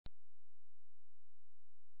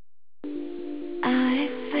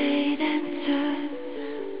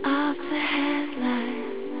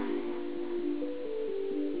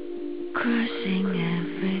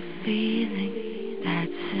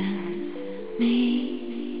me.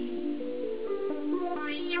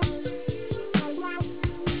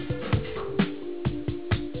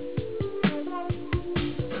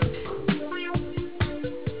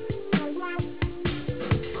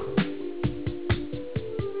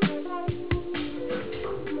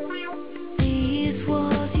 These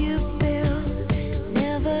walls you build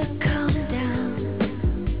never come down.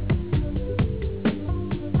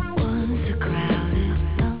 Once a crowd is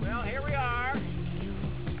done. Well, here we are.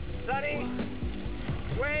 Sunny,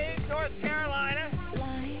 Wade, North Carolina.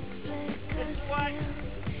 This is what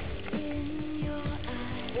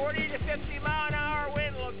 40 to 50 mile an hour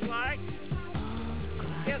wind looks like.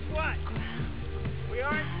 Guess what? We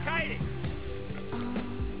aren't kiting.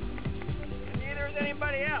 And neither is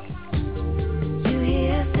anybody else. You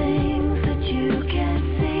hear things that you can't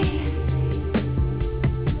see.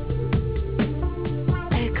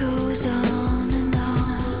 Echoes on and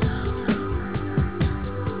on.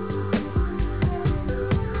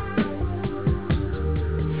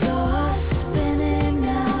 Thoughts spinning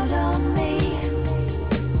out on me.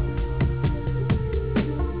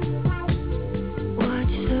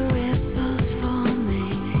 Watch the ripples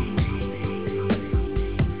forming.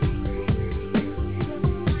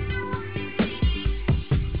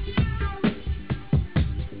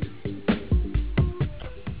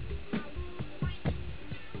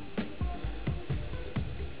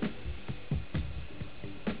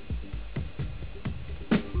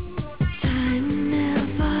 Time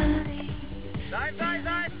never leaves Dive, dive,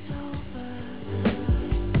 dive. over.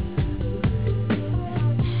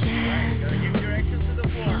 Right, gotta give direction to the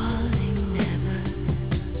floor. Falling never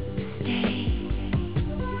stays.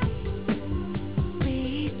 We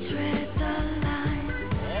tread the line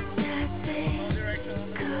Up. that they All direction on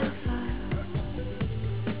the floor. cover.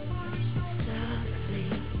 Softly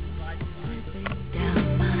slipping down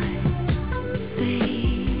my face.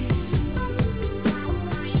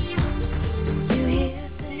 You hear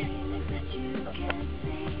things that you can't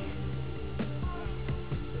see.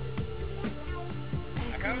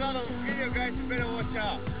 I have another video, guys. You better watch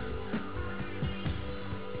out.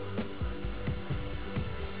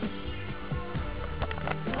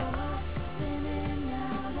 Spinning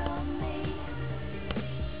out on me.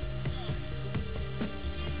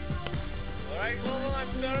 Alright, Global,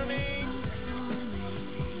 I'm turning.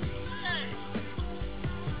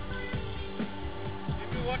 If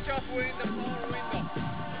you watch out for in the power window.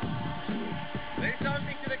 Say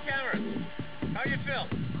something to the camera. How you feel?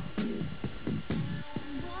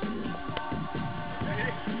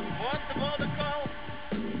 What's about the call?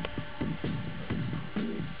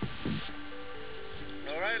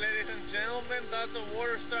 Alright, ladies and gentlemen, that's the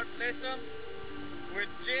water start lesson with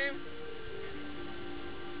Jim.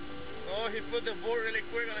 Oh, he put the board really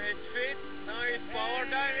quick on his feet. Now he's power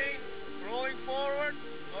diving, rolling forward,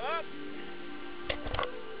 up.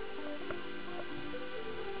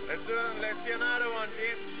 Let's see another one,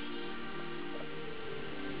 Jim.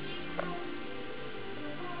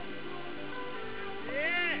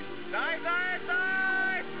 Yeah! Dive, dive,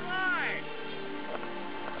 dive! Fly!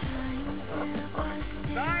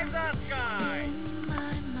 Dive that guy! In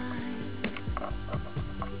my mind,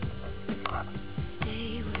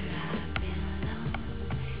 stay where I belong.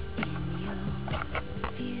 In your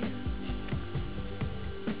view,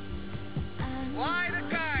 Fly the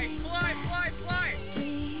guy! Fly, fly, fly!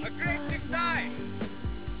 A great big dive!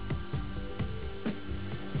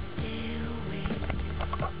 still wait,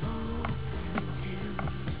 open to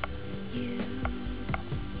you.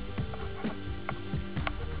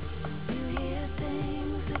 You hear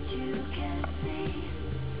things that you can't see.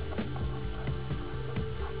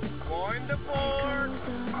 Point the board!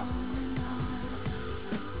 Goes on and on.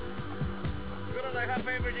 Good that I have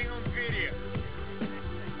everything on video.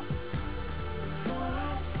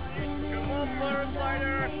 Come on,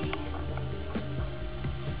 paraglider!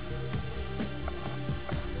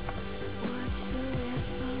 Watch the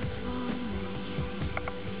ripples forming.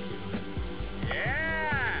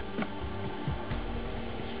 Yeah!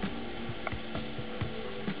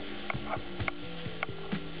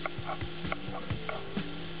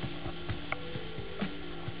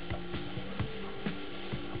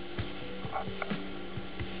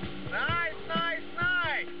 Nice, nice,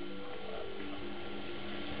 nice!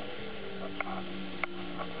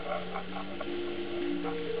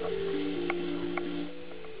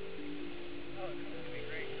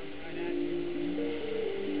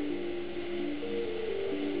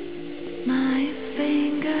 My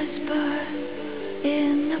fingers burn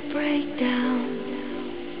in the breakdown.